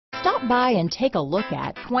Stop by and take a look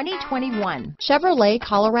at 2021 Chevrolet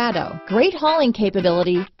Colorado. Great hauling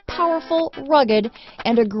capability, powerful, rugged,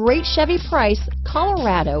 and a great Chevy price,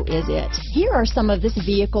 Colorado is it. Here are some of this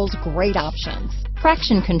vehicle's great options: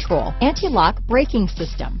 traction control, anti-lock braking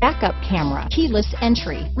system, backup camera, keyless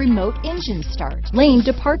entry, remote engine start, lane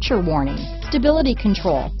departure warning, stability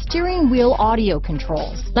control, steering wheel audio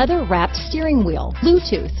controls, leather-wrapped steering wheel,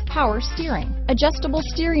 Bluetooth, power steering, adjustable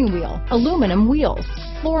steering wheel, aluminum wheels,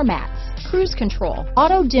 floor mats, cruise control,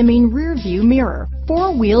 auto-dimming rear view mirror,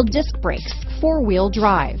 four-wheel disc brakes, four-wheel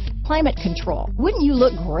drive, climate control. Wouldn't you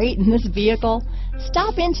look great in this vehicle?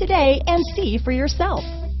 Stop in today and see for yourself.